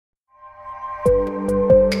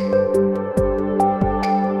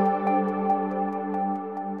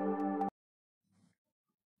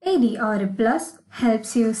ADAudit Plus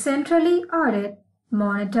helps you centrally audit,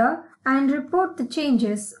 monitor, and report the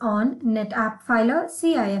changes on NetApp Filer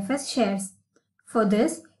CIFS shares. For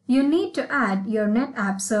this, you need to add your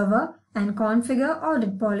NetApp Server and configure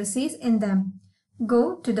audit policies in them.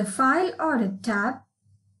 Go to the File Audit tab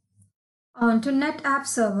onto NetApp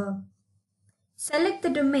Server. Select the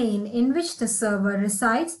domain in which the server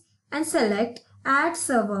resides and select Add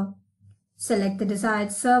Server. Select the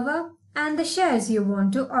desired server and the shares you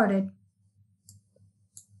want to audit.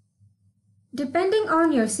 Depending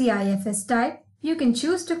on your CIFS type, you can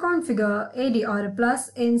choose to configure ADAudit Plus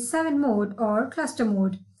in 7 mode or cluster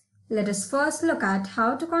mode. Let us first look at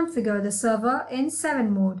how to configure the server in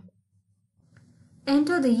 7 mode.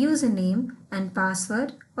 Enter the username and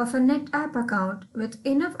password of a NetApp account with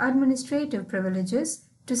enough administrative privileges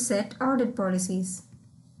to set audit policies.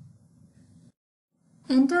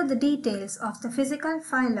 Enter the details of the physical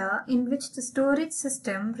filer in which the storage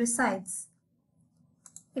system resides.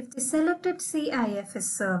 If the selected CIFS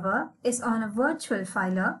server is on a virtual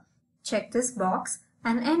filer, check this box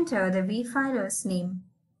and enter the vFiler's name.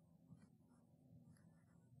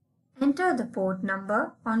 Enter the port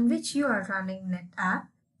number on which you are running NetApp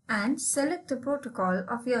and select the protocol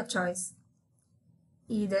of your choice.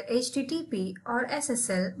 Either HTTP or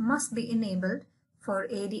SSL must be enabled for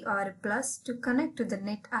ADAudit Plus to connect to the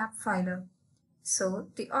NetApp filer, so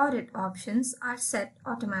the audit options are set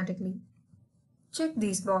automatically. Check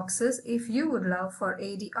these boxes if you would love for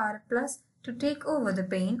ADAudit Plus to take over the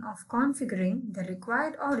pain of configuring the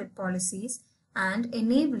required audit policies and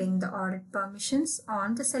enabling the audit permissions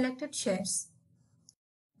on the selected shares.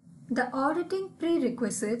 The auditing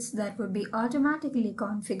prerequisites that would be automatically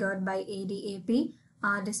configured by ADAP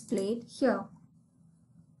are displayed here.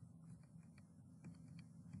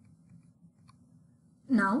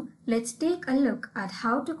 Now, let's take a look at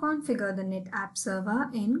how to configure the NetApp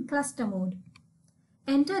server in cluster mode.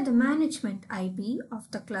 Enter the management IP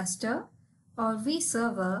of the cluster or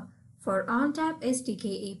vServer for ONTAP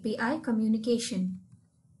SDK API communication.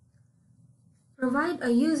 Provide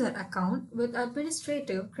a user account with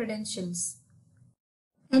administrative credentials.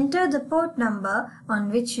 Enter the port number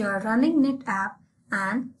on which you are running NetApp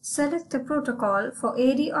and select the protocol for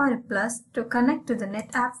ADAudit Plus to connect to the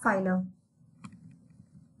NetApp filer.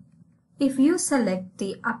 If you select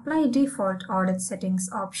the Apply Default Audit Settings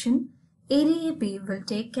option, ADAP will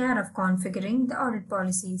take care of configuring the audit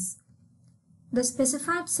policies. The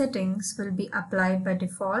specified settings will be applied by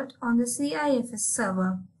default on the CIFS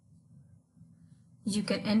server. You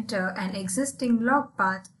can enter an existing log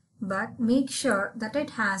path, but make sure that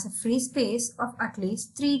it has a free space of at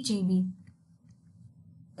least 3 GB.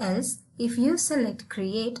 Else, if you select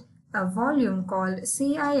Create, a volume called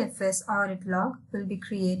CIFS Audit Log will be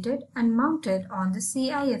created and mounted on the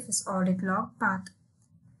CIFS Audit Log path.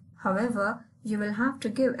 However, you will have to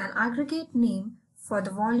give an aggregate name for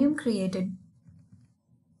the volume created.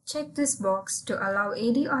 Check this box to allow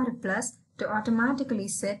ADAudit Plus to automatically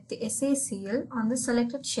set the SA seal on the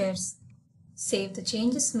selected shares. Save the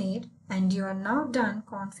changes made and you are now done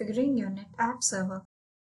configuring your NetApp server.